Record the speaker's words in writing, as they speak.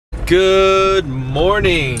Good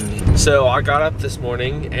morning. So I got up this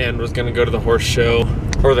morning and was gonna go to the horse show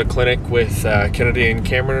or the clinic with Kennedy and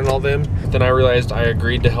Cameron and all them. Then I realized I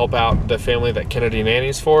agreed to help out the family that Kennedy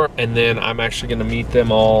nannies for, and then I'm actually gonna meet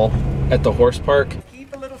them all at the horse park.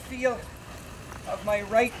 Keep a little feel of my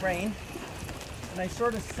right rein, and I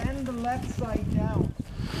sort of send the left side down.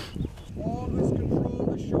 Always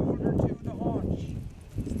control the shoulder to the haunch.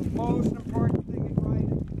 It's the most important thing in riding.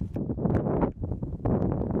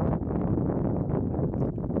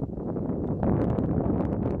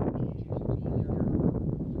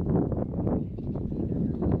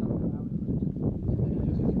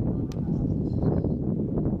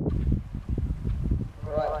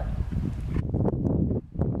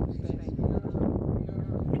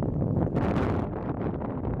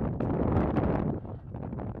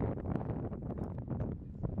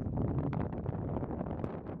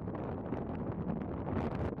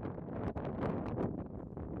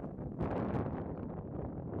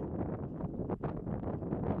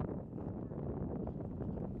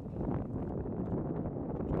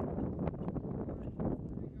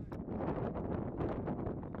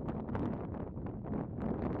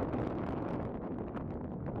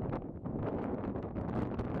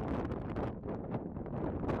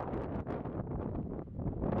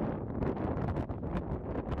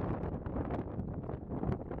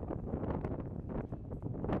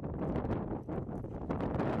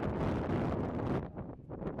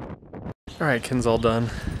 Alright, Ken's all done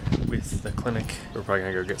with the clinic. We're probably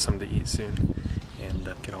gonna go get something to eat soon and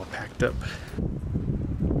get all packed up.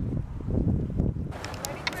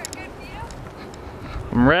 Ready for a good view?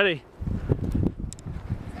 I'm ready.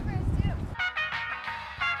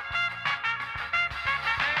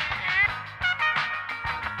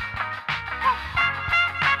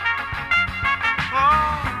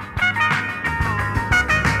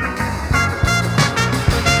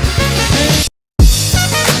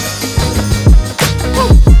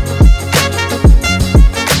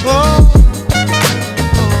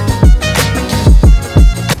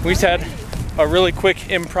 We just had a really quick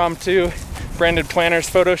impromptu branded planners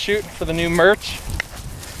photo shoot for the new merch.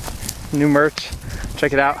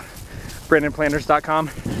 Check it out, brandedplanners.com.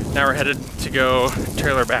 Now we're headed to go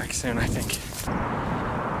trailer back soon, I think.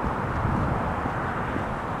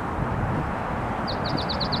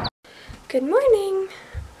 Good morning.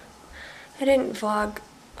 I didn't vlog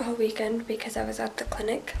all weekend because I was at the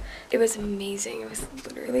clinic. It was amazing. It was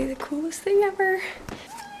literally the coolest thing ever.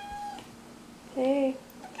 Hey.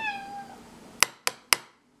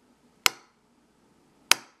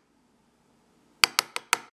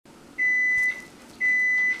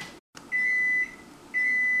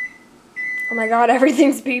 Oh my god,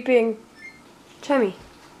 everything's beeping. Chummy,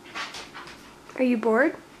 are you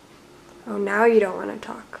bored? Oh, now you don't want to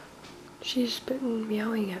talk. She's been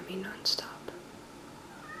meowing at me nonstop.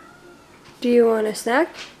 Do you want a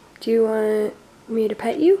snack? Do you want me to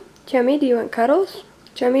pet you? Chummy, do you want cuddles?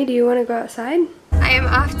 Chummy, do you want to go outside? I am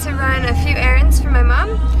off to run a few errands for my mom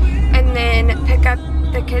and then pick up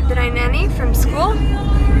the kid that I nanny from school,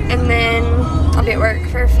 and then I'll be at work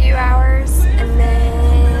for a few hours and then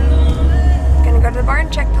go to the barn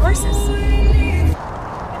and check the horses.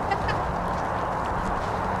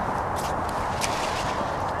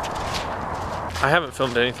 I haven't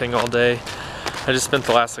filmed anything all day. I just spent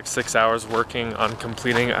the last like 6 hours working on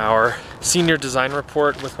completing our senior design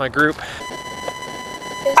report with my group.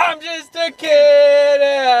 I'm just a kid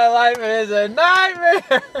and life is a nightmare.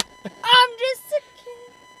 I'm just a kid.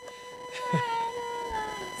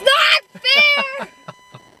 It's not fair!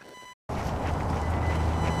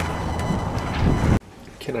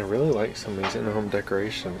 Ken, I really like some of these in-home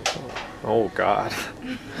decorations. Oh God.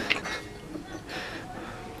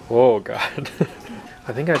 Oh God.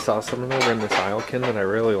 I think I saw some of them over in this aisle, Ken, that I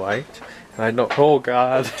really liked. And I don't, oh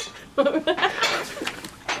God.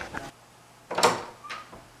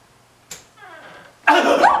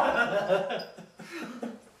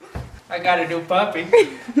 I got a new puppy.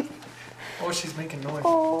 Oh, she's making noise.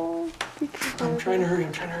 Oh, I'm trying to hurry,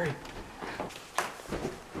 I'm trying to hurry.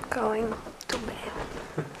 Going to bed.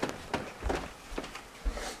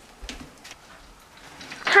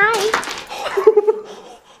 Hi.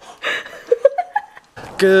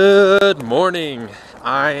 Good morning.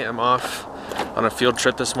 I am off on a field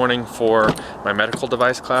trip this morning for my medical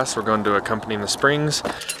device class. We're going to a company in the Springs.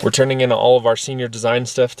 We're turning in all of our senior design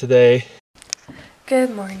stuff today.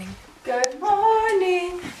 Good morning. Good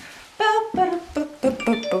morning.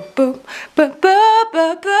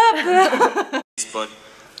 But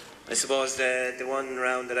I suppose the one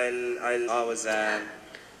round that I'll always a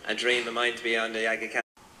dream of mine to be on the Yaga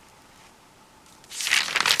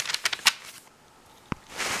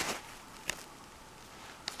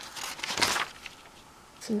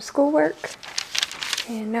some schoolwork.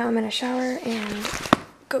 And now I'm gonna shower and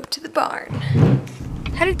go to the barn.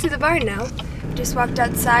 Headed to the barn now. Just walked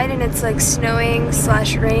outside and it's like snowing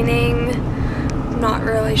 / raining. Not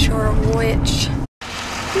really sure which.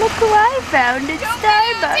 Look who I found at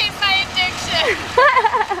Starbucks. My addiction.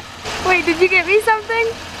 Wait, did you get me something?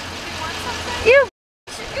 You want something? You.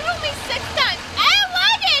 You told me 6 times. I don't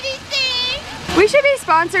want anything. We should be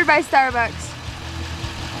sponsored by Starbucks.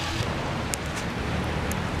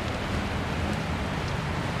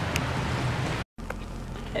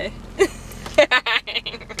 Okay.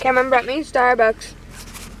 Cameron brought me Starbucks.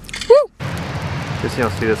 Woo! Guess you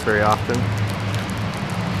don't see this very often.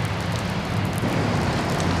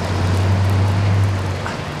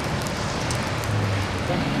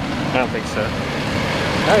 I don't think so.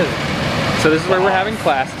 So this is where we're having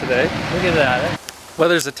class today. Look at that.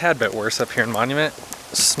 Weather's a tad bit worse up here in Monument.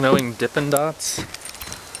 Snowing Dippin' Dots.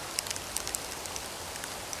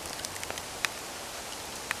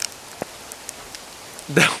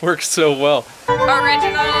 That works so well.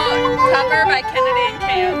 Original cover by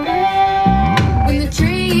Kenn&Codes. When the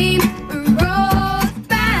dream rolls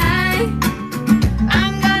by,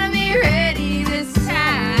 I'm gonna be ready this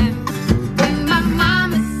time. When my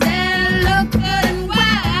mama said look good and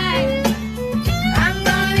white, I'm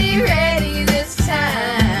gonna be ready this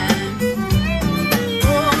time.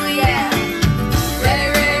 Oh yeah. Ready,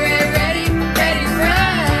 ready, ready, ready, ready to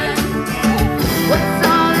run. What's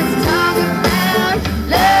all this talk about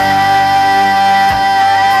love?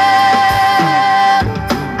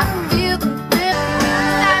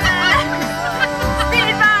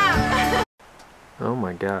 Oh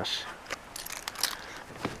my gosh.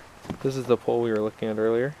 This is the pole we were looking at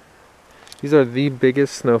earlier. These are the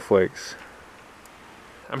biggest snowflakes.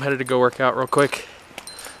 I'm headed to go work out real quick,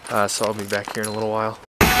 so I'll be back here in a little while.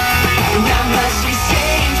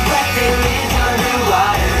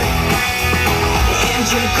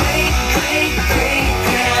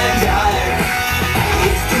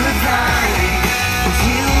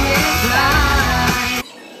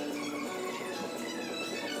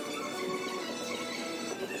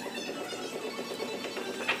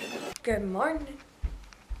 Good morning.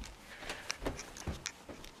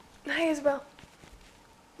 Hi, Isabel.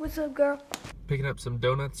 What's up, girl? Picking up some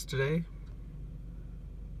donuts today.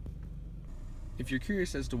 If you're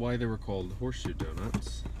curious as to why they were called horseshoe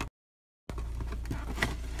donuts,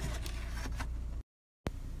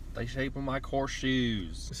 they shape them like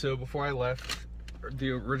horseshoes. So before I left, the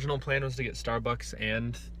original plan was to get Starbucks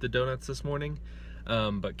and the donuts this morning,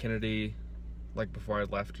 but Kennedy, like before I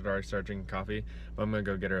left, had already started drinking coffee. But I'm gonna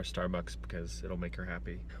go get her a Starbucks because it'll make her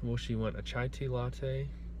happy. Will she want a chai tea latte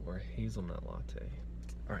or a hazelnut latte?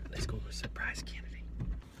 All right, let's go surprise Kennedy.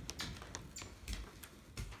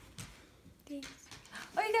 Thanks.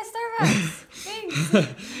 Oh, you got Starbucks. Thanks.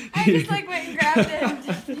 I just like went and grabbed it and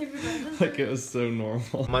just gave it. Like it was so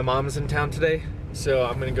normal. My mom's in town today, so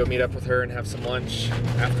I'm gonna go meet up with her and have some lunch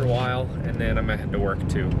after a while, and then I'm gonna head to work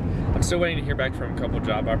too. I'm still waiting to hear back from a couple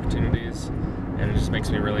job opportunities, and it just makes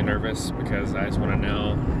me really nervous because I just want to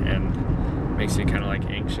know, and makes you kind of like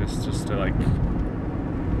anxious just to like,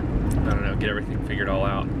 I don't know, get everything figured all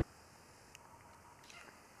out.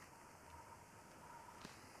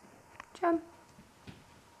 Jump.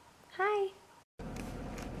 Hi.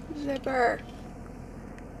 Zipper.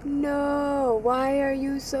 No, why are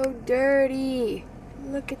you so dirty?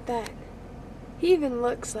 Look at that. He even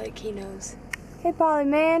looks like he knows. Hey, Polly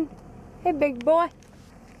man. Hey, big boy.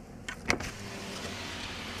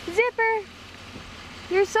 Zipper,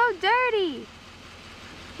 you're so dirty.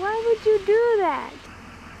 Why would you do that?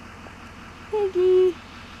 Piggy.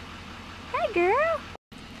 Hi, girl.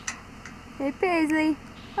 Hey, Paisley.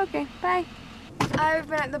 Okay, bye. I've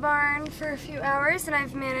been at the barn for a few hours and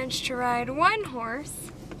I've managed to ride one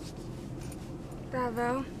horse.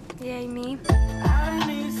 Bravo. Yay me. I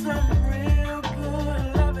need some real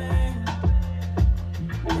good loving,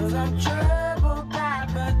 'cause I'm troubled by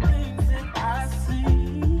the things that I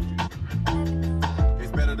see.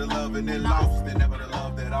 It's better to love and then lost than never to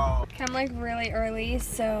love at all. I'm like really early,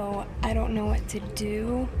 so I don't know what to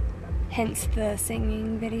do. Hence the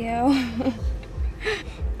singing video.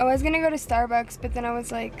 I was gonna go to Starbucks, but then I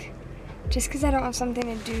was like, just because I don't have something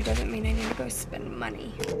to do doesn't mean I need to go spend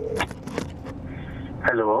money.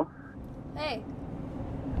 Hello. Hey,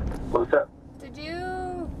 What's up? did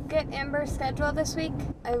you get Amber's schedule this week?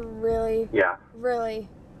 I really, Yeah. really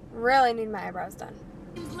need my eyebrows done.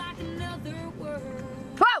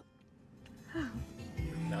 Whoa!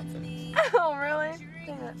 Nothing. Oh, really?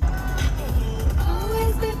 Dang it.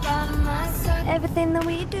 Everything that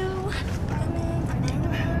we do.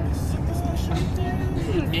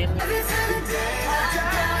 Every time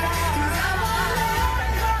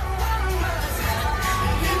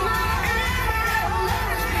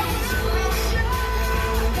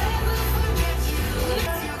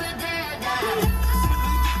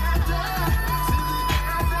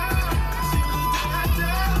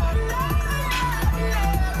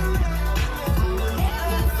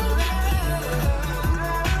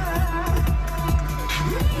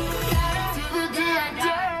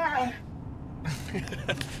Good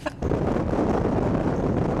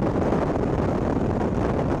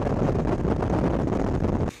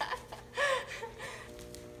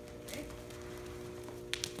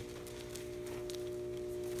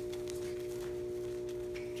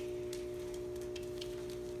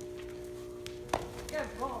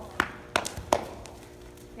boy.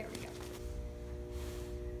 Here we go.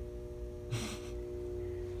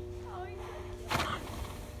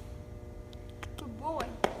 Good boy.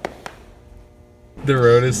 The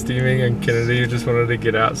road is steaming and Kennedy just wanted to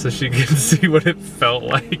get out so she could see what it felt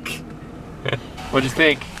like. What'd you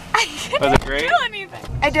think? Was it great?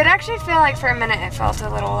 I did actually feel like for a minute it felt a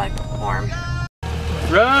little like warm.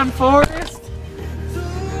 Run, Forrest!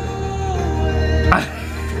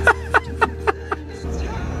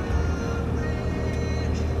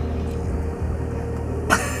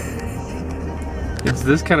 It's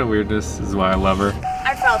this kind of weirdness is why I love her.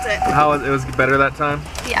 I felt it. How was it? Was better that time?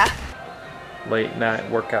 Yeah. Late night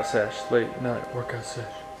workout sesh. Late night workout sesh.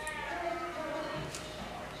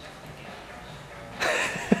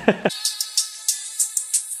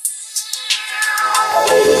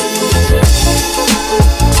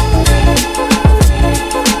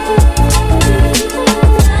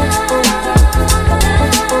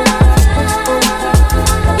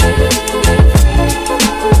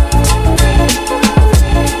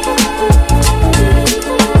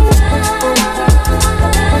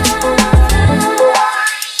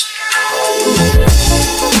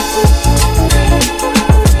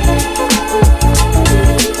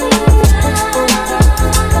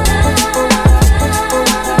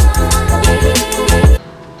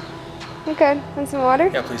 Okay, want some water?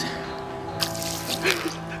 Yeah, please.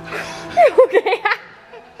 Okay.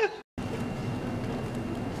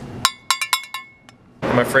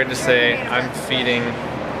 I'm afraid to say I'm feeding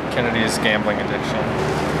Kennedy's gambling addiction.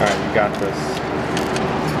 Alright, you got this.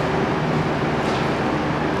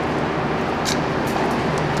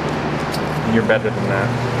 You're better than that.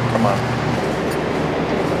 Come on.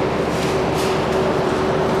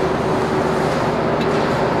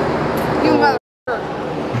 You mother.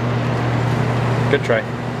 Good try.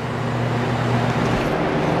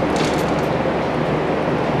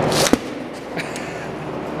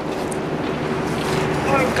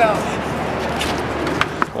 Oh, go.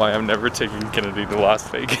 Why I'm never taking Kennedy to Las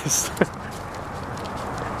Vegas.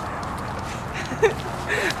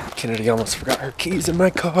 Kennedy almost forgot her keys in my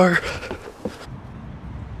car.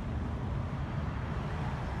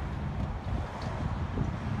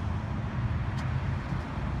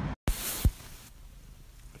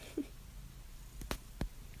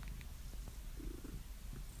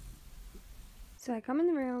 So I come in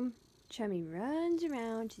the room, Chummy runs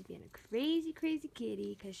around, she's being a crazy, crazy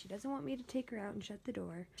kitty because she doesn't want me to take her out and shut the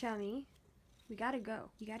door. Chummy, we gotta go.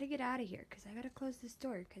 You gotta get out of here because I gotta close this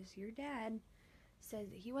door because your dad says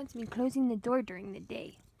that he wants me closing the door during the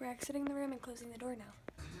day. We're exiting the room and closing the door now.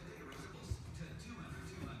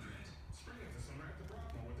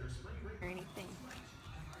 Or anything.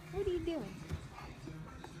 What are you doing?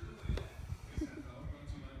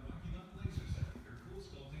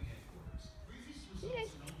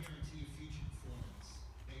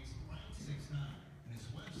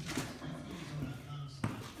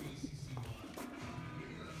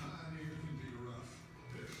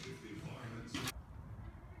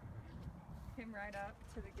 Came right up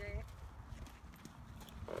to the gate.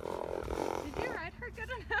 Did you ride her good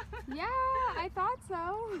enough? Yeah, I thought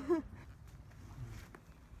so.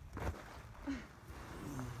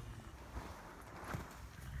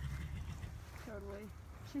 Totally.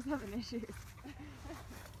 She's having issues.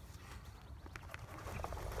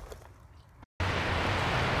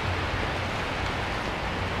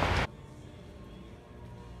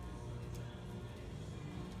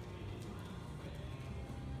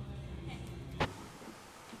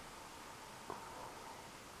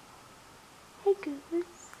 Hey,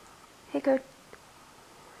 Goose. Hey, Cody.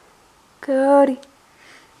 Cody.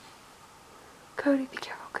 Cody, be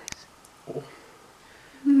careful, Goose. Oh.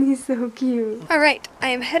 He's so cute. Alright, I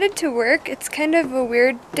am headed to work. It's kind of a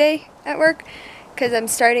weird day at work because I'm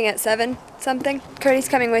starting at 7 something. Cody's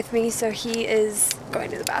coming with me, so he is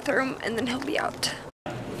going to the bathroom and then he'll be out.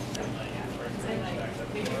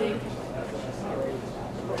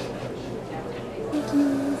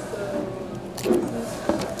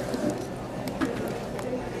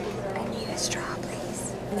 I need a straw,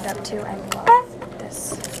 please. Ended up to, I love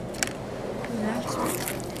this.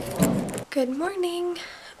 Good morning.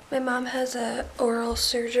 My mom has a oral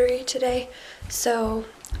surgery today, so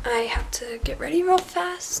I have to get ready real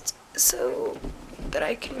fast so that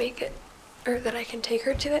I can make it, or that I can take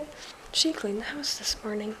her to it. She cleaned the house this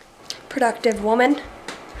morning. Productive woman.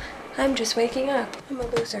 I'm just waking up. I'm a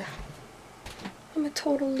loser. I'm a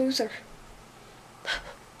total loser.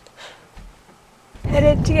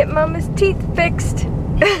 Headed to get Mama's teeth fixed.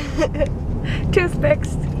 Tooth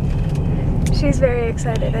fixed. She's very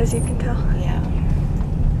excited, as you can tell. Yeah.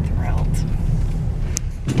 Thrilled.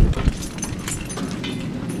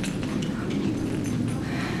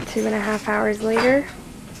 Two and a half hours later,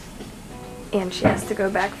 and she has to go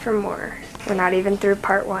back for more. We're not even through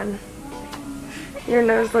part 1. Your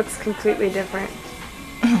nose looks completely different.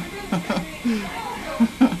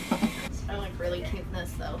 I look really cute in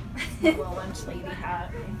this though. Little lunch lady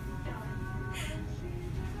hat.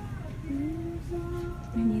 And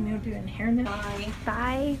you know, doing hair now. Bye.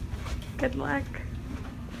 Bye. Good luck.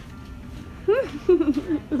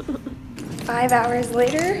 5 hours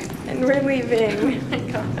later, and we're leaving. Oh my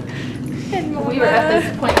god. And Mama. We were at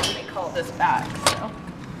this point when they called us back, so.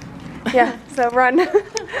 Yeah, so run.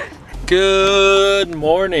 Good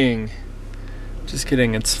morning. Just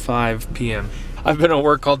kidding, it's 5 p.m. I've been at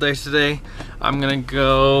work all day today. I'm gonna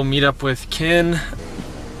go meet up with Ken.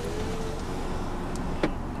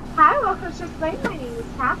 Hi, welcome to Play. My name is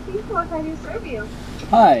Kathy. What can I do to serve you?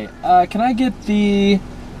 Hi, can I get the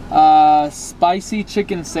spicy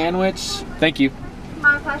chicken sandwich? Thank you.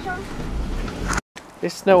 My pleasure.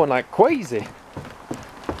 It's snowing like crazy.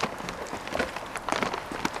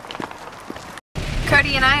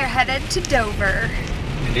 Cody and I are headed to Dover.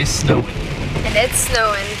 It is snowing. And it's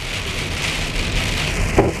snowing.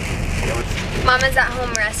 Mama's at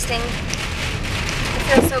home resting. I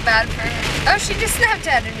feel so bad for her. Oh, she just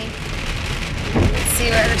Snapchatted me. Let's see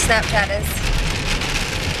what her Snapchat is.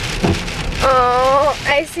 Oh,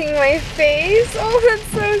 icing my face. Oh, that's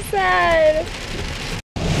so sad.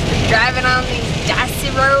 Driving on these dicey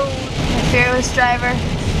roads. My fearless driver.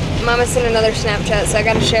 Mama sent another Snapchat, so I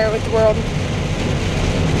gotta share it with the world.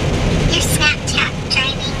 Your Snapchat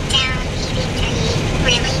driving down 83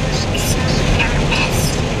 really makes me nervous.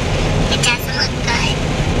 It doesn't look good.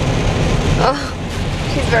 Oh,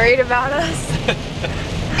 she's worried about us.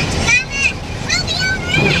 Mama, we'll be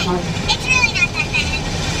alright. It's really not that bad.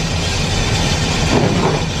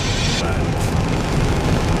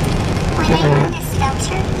 When I run this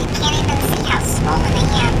filter, you can't even see how swollen I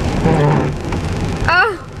am.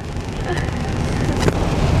 Oh!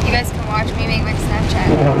 You guys can watch me make my Snapchat.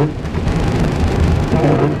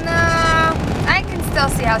 No, I can still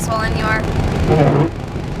see how swollen you are.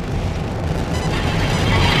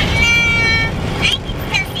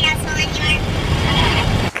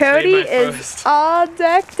 Cody is all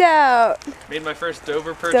decked out. Made my first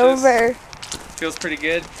Dover purchase. Dover. Feels pretty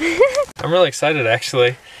good. I'm really excited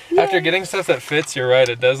actually. Yeah. After getting stuff that fits, you're right,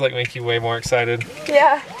 it does like make you way more excited.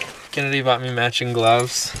 Yeah. Kennedy bought me matching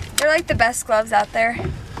gloves. They're like the best gloves out there.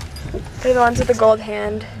 They're the ones with the gold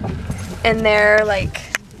hand. And they're like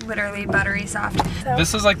literally buttery soft. So.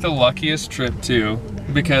 This is like the luckiest trip too,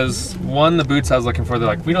 because one, the boots I was looking for, they're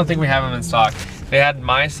like, we don't think we have them in stock. They had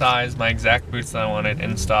my size, my exact boots that I wanted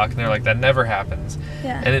in stock, and they're like, that never happens.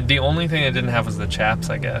 Yeah. And the only thing it didn't have was the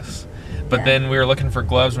chaps, I guess. But then we were looking for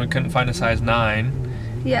gloves and we couldn't find a size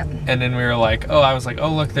 9. Yep. And then we were like, oh, I was like,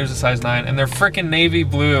 oh look, there's a size 9, and they're freaking navy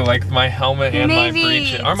blue, like my helmet and navy, my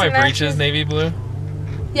breeches. Are my breeches navy blue?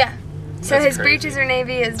 Yeah. So That's his crazy. breeches are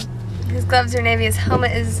navy, his gloves are navy, his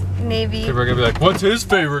helmet is navy. People are gonna be like, what's his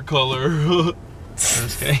favorite color? I'm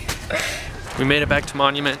just kidding. We made it back to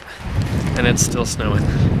Monument, and it's still snowing.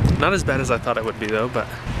 Not as bad as I thought it would be though, but.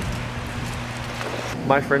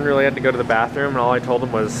 My friend really had to go to the bathroom, and all I told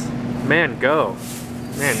him was, man, go.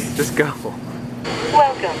 Man, just go.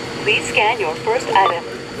 Welcome. Please scan your first item.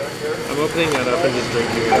 I'm opening that up and just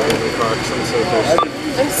drinking it out of the car because I'm so thirsty.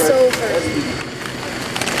 I'm so thirsty.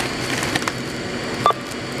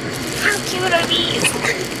 How cute are these?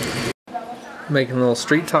 Making little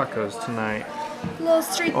street tacos tonight. Little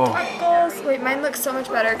street tacos. Wait, mine looks so much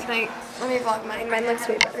better. Let me vlog mine. Mine looks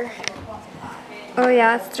way better. Oh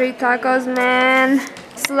yeah, street tacos, man.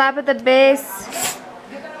 Slap at the base.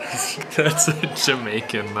 That's a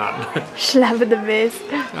Jamaican, not. Slap at the base.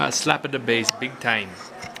 Slap at the base, big time.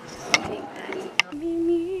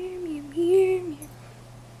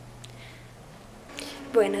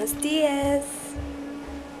 Buenos dias.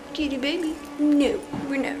 Kitty baby. No,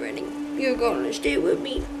 we're not running. You're gonna stay with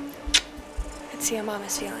me. Let's see how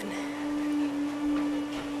Mama's feeling.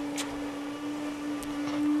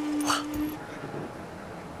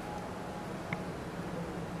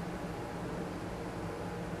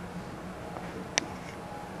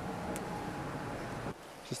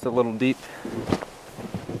 Just a little deep.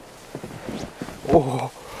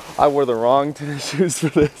 Oh, I wore the wrong tennis shoes for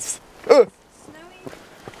this.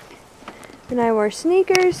 And I wore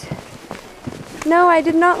sneakers. No, I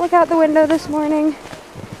did not look out the window this morning.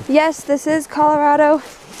 Yes, this is Colorado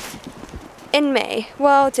in May.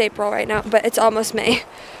 Well, it's April right now, but it's almost May.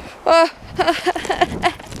 Oh.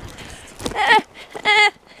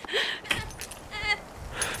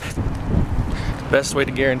 Best way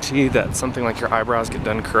to guarantee that something like your eyebrows get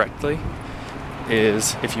done correctly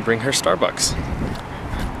is if you bring her Starbucks.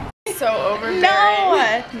 So overbearing.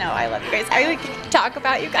 No, I love you guys. I like talk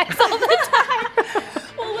about you guys all the time.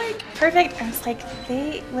 Well, like perfect. I was like,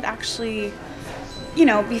 they would actually, you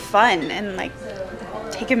know, be fun and like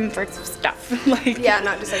take him for some stuff. Like Yeah,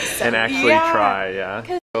 not just like And actually try,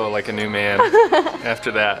 yeah. Oh, like a new man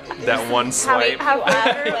after that one swipe. How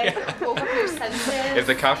after like woke up your senses. If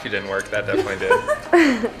the coffee didn't work, that definitely did.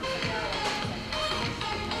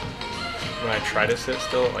 When I try to sit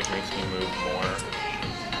still, it like makes me move more.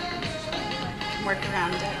 Work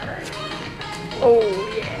around it. Oh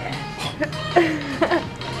yeah.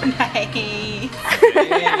 Nice.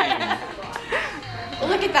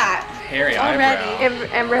 Look at that. Hairy eyebrow.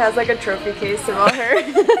 Amber has like a trophy case of all her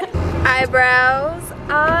eyebrows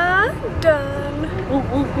are done.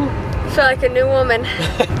 Feel like a new woman.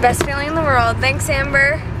 Best feeling in the world. Thanks,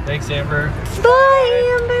 Amber. Thanks, Amber.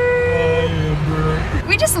 Bye, Amber. Bye, Amber.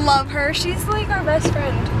 We just love her. She's like our best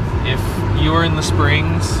friend. If you are in the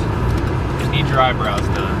Springs and need your eyebrows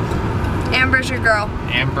done, Amber's your girl.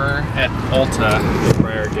 Amber at Ulta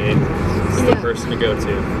Briargate is the person to go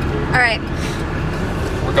to. All right.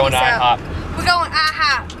 We're going to IHOP. We're going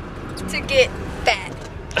IHOP to get fat.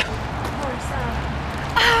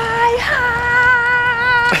 IHOP!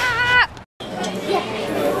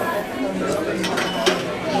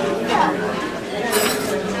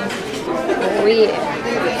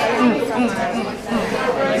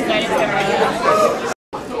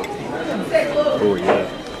 Oh yeah.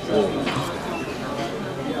 Oh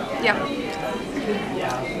yeah.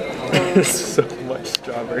 Yeah. So much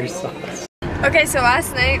strawberry sauce. Okay, so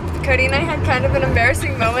last night, Cody and I had kind of an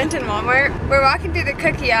embarrassing moment in Walmart. We're walking through the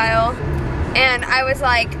cookie aisle, and I was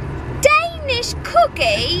like, Danish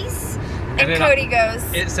cookies? And Cody goes,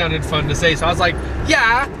 it sounded fun to say, so I was like,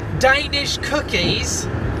 yeah, Danish cookies.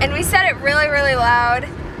 and we said it really, really loud.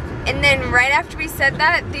 And then right after we said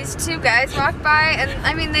that, these two guys walked by, and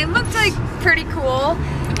I mean, they looked like pretty cool.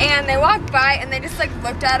 And they walked by and they just like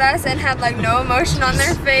looked at us and had like no emotion on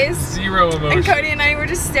their face. Zero emotion. And Cody and I were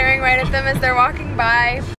just staring right at them as they're walking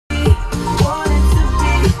by.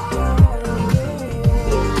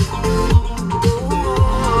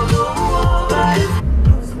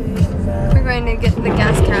 We're going to get the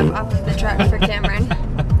gas cap off of the truck for Cameron.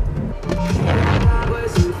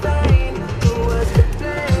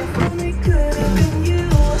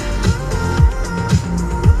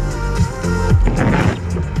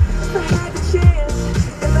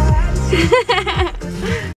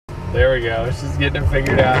 There we go. She's getting it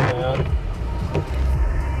figured out now.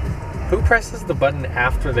 Who presses the button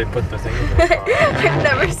after they put the thing in the car? I've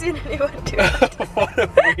never seen anyone do that. What a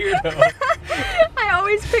weirdo. I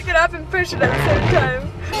always pick it up and push it at the same time.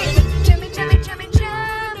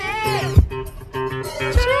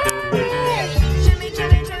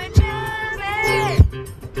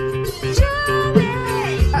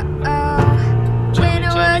 When I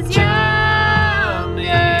was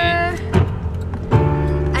younger,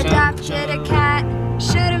 adopted a cat,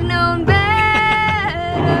 should have known better.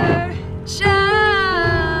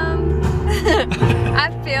 Chum, I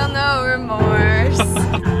feel no remorse.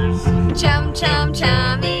 Chum, chum,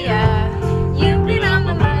 chummy, you've been on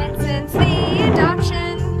my mind since the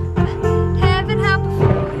adoption. Heaven help a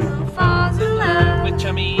fool who falls in love with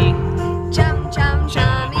chummy. Chum, chum,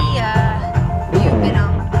 chummy, you've been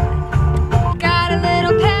on my mind. Got a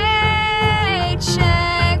little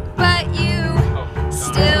paycheck, but you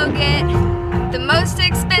still get the most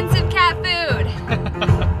expensive cat food.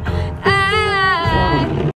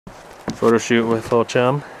 Photo shoot with little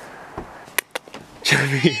Chum.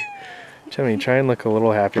 Chummy, try and look a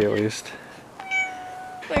little happy at least.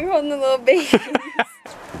 Like holding the little babies.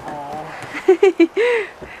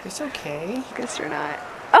 It's okay. Guess you're not.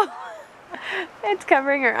 Oh, it's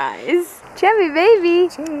covering her eyes. Chummy baby.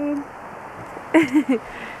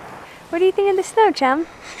 What do you think of the snow, Chum?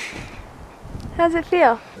 How's it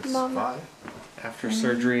feel? Mama. After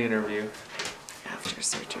surgery interview. After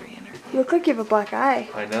surgery interview. You look like you have a black eye.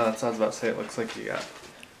 I know, that's what I was about to say. It looks like you got.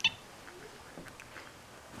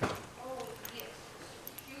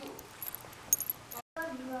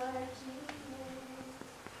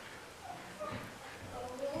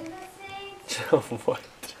 What?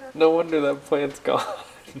 No wonder that plant's gone.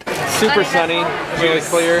 Super sunny, really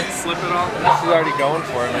clear. Slip it off. She's already going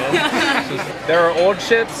for it, man. There are old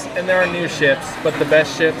ships and there are new ships, but the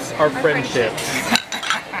best ships are friendships.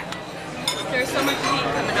 There's so much heat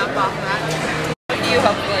coming up off that. You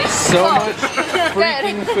hopefully. So much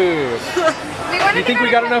freaking food. Do you think we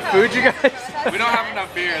got enough food, you guys? We don't have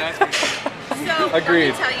enough beer, that's for sure. So,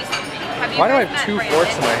 agreed. Let me tell you something. Have you Why do I guys have 2 met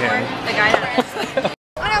forks in my Brandon hand? before? The guy that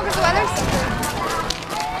I know, because the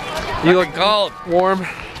weather's You look cold. Warm.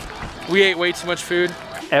 We ate way too much food.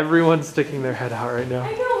 Everyone's sticking their head out right now.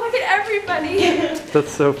 I know, look at everybody.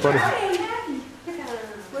 That's so funny.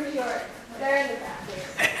 Where's yours? They're in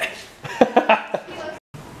the back.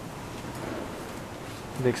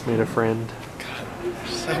 Nick's made a friend. God, they're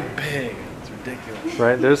so big. It's ridiculous.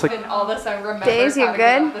 Right? There's like. And all this I remember Days, you how to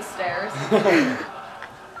get good? up the stairs.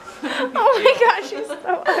 Oh my gosh, she's so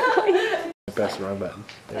ugly. Best wrong button.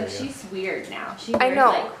 There And we go. she's weird now. She I wears know.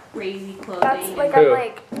 like crazy clothing. That's like, Who? I'm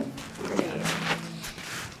like.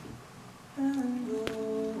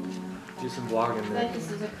 Do some vlogging That there.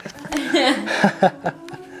 just is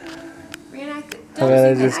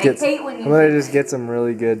I'm gonna just get some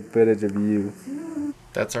really good footage of you.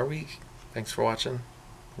 That's our week. Thanks for watching.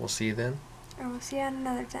 We'll see you then. Or we'll see you at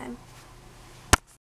another time.